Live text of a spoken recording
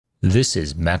This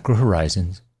is Macro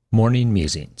Horizons Morning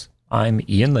Musings. I'm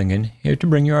Ian Lingen, here to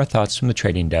bring you our thoughts from the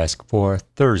trading desk for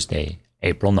Thursday,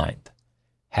 April 9th.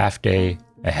 Half day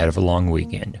ahead of a long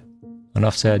weekend.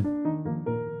 Enough said.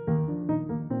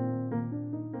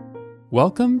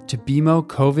 Welcome to BMO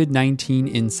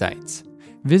COVID-19 Insights.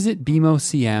 Visit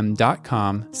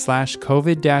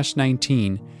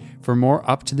bmocm.com/COVID-19 for more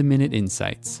up-to-the-minute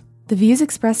insights. The views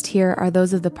expressed here are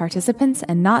those of the participants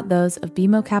and not those of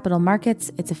BMO Capital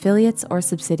Markets, its affiliates, or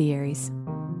subsidiaries.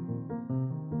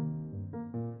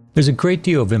 There's a great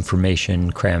deal of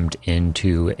information crammed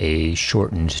into a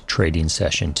shortened trading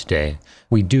session today.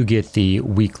 We do get the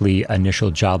weekly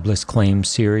initial jobless claims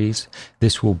series.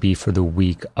 This will be for the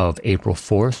week of April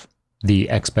 4th. The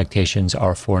expectations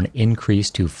are for an increase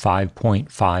to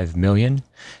 5.5 million.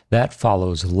 That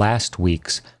follows last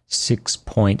week's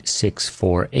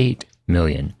 6.648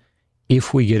 million.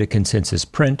 If we get a consensus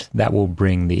print, that will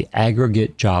bring the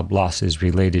aggregate job losses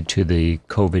related to the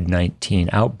COVID-19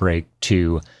 outbreak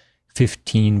to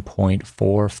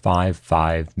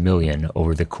 15.455 million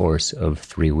over the course of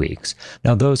 3 weeks.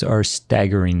 Now, those are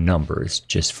staggering numbers.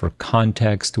 Just for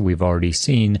context, we've already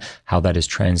seen how that is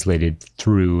translated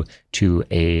through to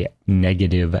a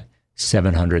negative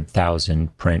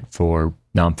 700,000 print for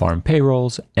non-farm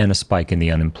payrolls and a spike in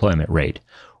the unemployment rate.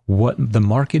 What the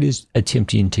market is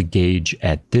attempting to gauge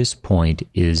at this point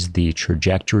is the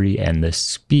trajectory and the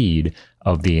speed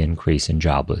of the increase in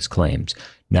jobless claims.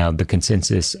 Now, the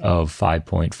consensus of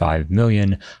 5.5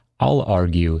 million, I'll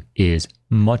argue, is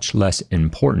much less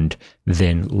important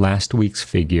than last week's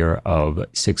figure of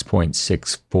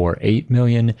 6.648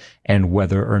 million and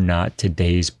whether or not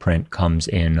today's print comes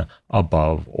in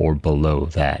above or below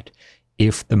that.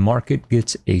 If the market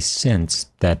gets a sense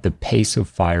that the pace of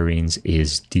firings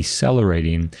is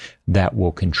decelerating, that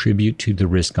will contribute to the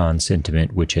risk-on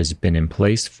sentiment, which has been in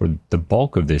place for the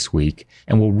bulk of this week,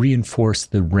 and will reinforce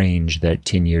the range that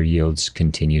 10-year yields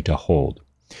continue to hold.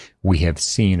 We have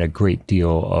seen a great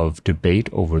deal of debate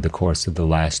over the course of the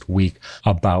last week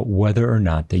about whether or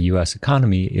not the U.S.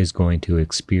 economy is going to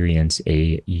experience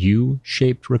a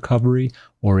U-shaped recovery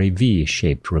or a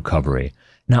V-shaped recovery.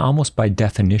 Now, almost by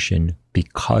definition,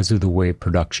 because of the way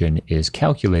production is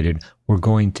calculated, we're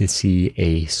going to see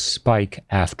a spike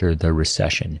after the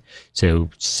recession. So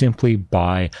simply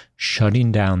by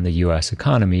shutting down the U.S.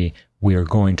 economy, we are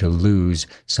going to lose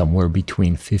somewhere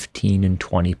between 15 and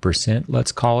 20%,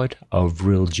 let's call it, of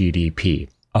real GDP,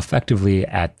 effectively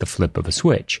at the flip of a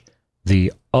switch.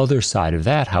 The other side of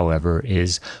that, however,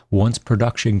 is once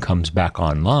production comes back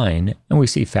online and we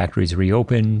see factories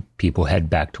reopen, people head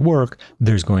back to work,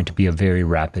 there's going to be a very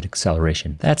rapid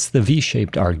acceleration. That's the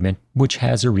V-shaped argument, which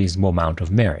has a reasonable amount of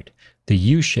merit. The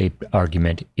U-shaped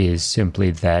argument is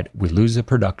simply that we lose the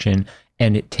production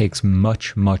and it takes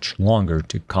much, much longer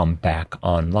to come back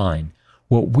online.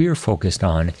 What we're focused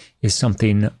on is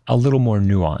something a little more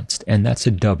nuanced, and that's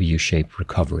a W-shaped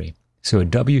recovery. So a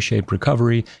W-shaped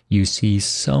recovery, you see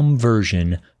some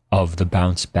version of the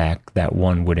bounce back that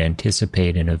one would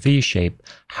anticipate in a V-shape.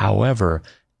 However,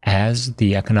 as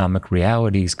the economic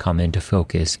realities come into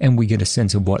focus and we get a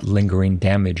sense of what lingering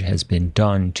damage has been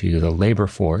done to the labor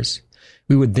force,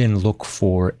 we would then look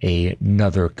for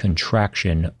another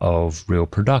contraction of real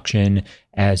production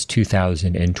as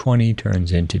 2020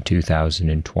 turns into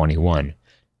 2021.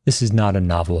 This is not a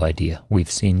novel idea. We've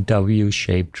seen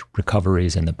W-shaped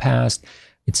recoveries in the past.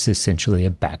 It's essentially a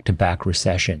back-to-back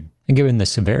recession. And given the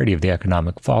severity of the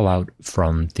economic fallout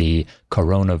from the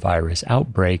coronavirus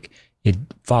outbreak, it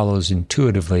follows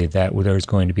intuitively that there's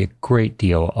going to be a great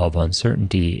deal of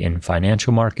uncertainty in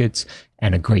financial markets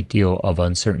and a great deal of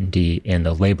uncertainty in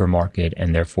the labor market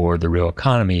and therefore the real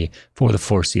economy for the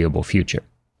foreseeable future.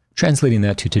 Translating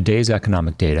that to today's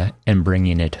economic data and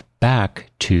bringing it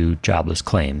back to jobless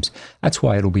claims, that's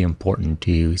why it'll be important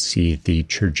to see the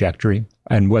trajectory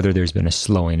and whether there's been a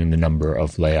slowing in the number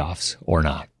of layoffs or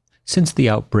not. Since the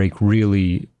outbreak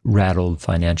really rattled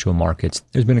financial markets,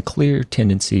 there's been a clear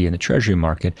tendency in the Treasury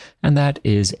market, and that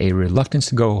is a reluctance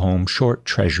to go home short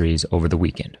Treasuries over the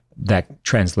weekend. That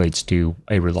translates to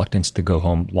a reluctance to go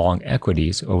home long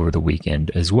equities over the weekend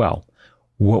as well.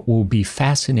 What will be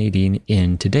fascinating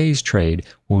in today's trade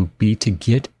will be to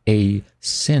get a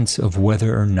sense of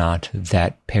whether or not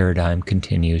that paradigm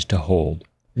continues to hold.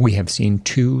 We have seen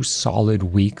 2 solid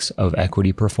weeks of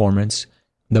equity performance.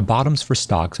 The bottoms for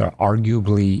stocks are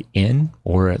arguably in,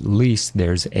 or at least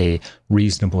there's a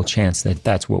reasonable chance that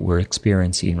that's what we're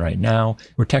experiencing right now.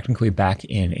 We're technically back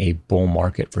in a bull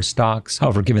market for stocks.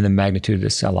 However, given the magnitude of the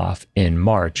sell-off in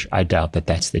March, I doubt that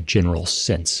that's the general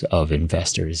sense of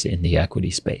investors in the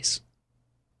equity space.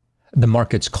 The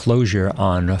market's closure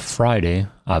on Friday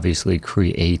obviously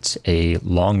creates a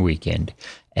long weekend.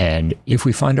 And if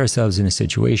we find ourselves in a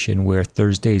situation where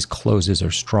Thursday's closes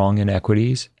are strong in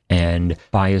equities and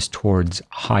biased towards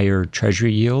higher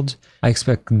treasury yields, I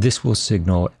expect this will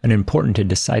signal an important and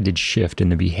decided shift in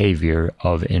the behavior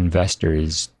of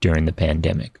investors during the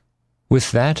pandemic.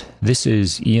 With that, this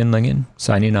is Ian Lyngen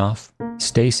signing off.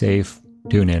 Stay safe,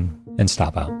 tune in, and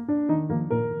stop out.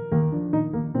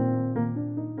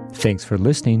 Thanks for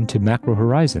listening to Macro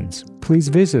Horizons. Please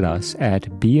visit us at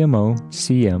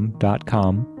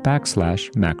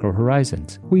bmocm.com/Macro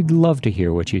Horizons. We'd love to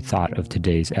hear what you thought of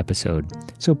today's episode,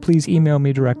 so please email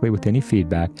me directly with any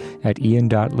feedback at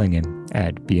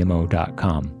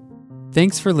ian.lyngen@bmo.com.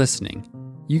 Thanks for listening.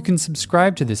 You can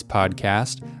subscribe to this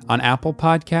podcast on Apple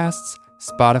Podcasts,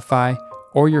 Spotify,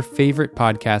 or your favorite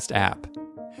podcast app.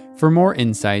 For more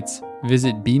insights,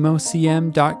 visit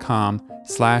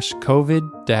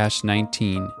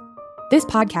bmocm.com/COVID-19. This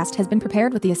podcast has been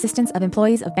prepared with the assistance of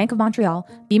employees of Bank of Montreal,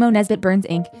 BMO Nesbitt Burns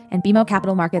Inc., and BMO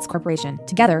Capital Markets Corporation,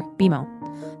 together, BMO.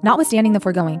 Notwithstanding the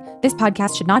foregoing, this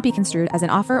podcast should not be construed as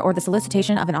an offer or the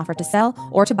solicitation of an offer to sell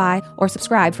or to buy or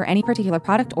subscribe for any particular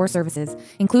product or services,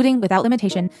 including, without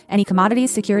limitation, any commodities,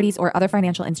 securities, or other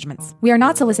financial instruments. We are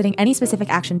not soliciting any specific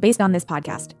action based on this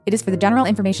podcast. It is for the general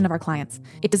information of our clients.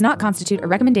 It does not constitute a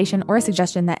recommendation or a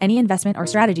suggestion that any investment or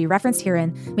strategy referenced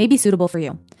herein may be suitable for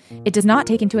you. It does not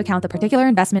take into account the particular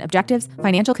investment objectives,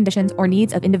 financial conditions, or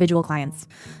needs of individual clients.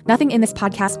 Nothing in this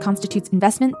podcast constitutes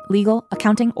investment, legal,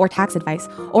 accounting, or tax advice,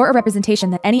 or a representation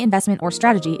that any investment or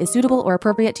strategy is suitable or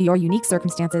appropriate to your unique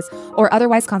circumstances, or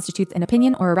otherwise constitutes an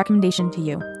opinion or a recommendation to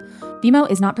you. BMO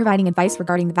is not providing advice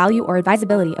regarding the value or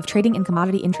advisability of trading in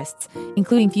commodity interests,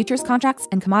 including futures contracts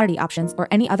and commodity options or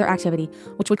any other activity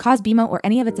which would cause BMO or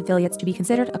any of its affiliates to be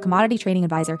considered a commodity trading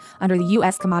advisor under the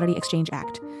U.S. Commodity Exchange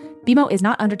Act. BMO is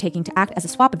not undertaking to act as a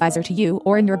swap advisor to you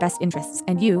or in your best interests,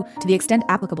 and you, to the extent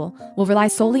applicable, will rely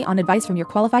solely on advice from your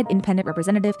qualified independent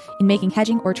representative in making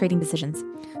hedging or trading decisions.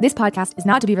 This podcast is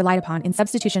not to be relied upon in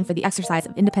substitution for the exercise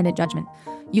of independent judgment.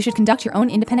 You should conduct your own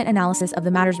independent analysis of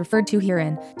the matters referred to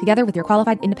herein, together with your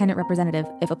qualified independent representative,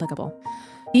 if applicable.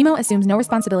 BMO assumes no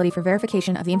responsibility for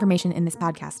verification of the information in this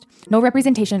podcast. No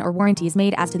representation or warranty is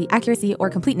made as to the accuracy or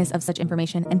completeness of such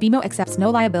information, and BMO accepts no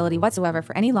liability whatsoever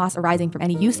for any loss arising from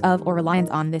any use of or reliance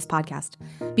on this podcast.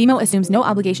 BMO assumes no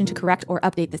obligation to correct or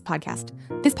update this podcast.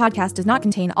 This podcast does not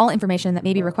contain all information that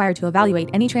may be required to evaluate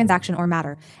any transaction or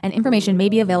matter, and information may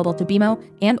be available to BMO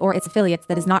and or its affiliates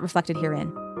that is not reflected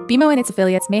herein. BMO and its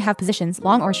affiliates may have positions,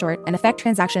 long or short, and affect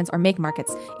transactions or make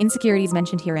markets in securities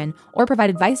mentioned herein, or provide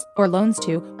advice or loans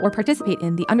to, or participate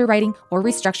in the underwriting or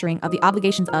restructuring of the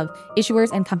obligations of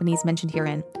issuers and companies mentioned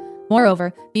herein.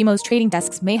 Moreover, BMO's trading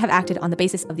desks may have acted on the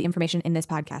basis of the information in this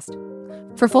podcast.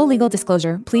 For full legal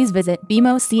disclosure, please visit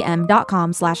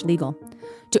bmocm.com/legal.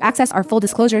 To access our full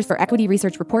disclosures for equity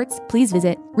research reports, please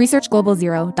visit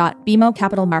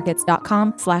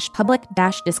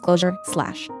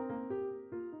researchglobalzero.bmocapitalmarkets.com/public-disclosure/.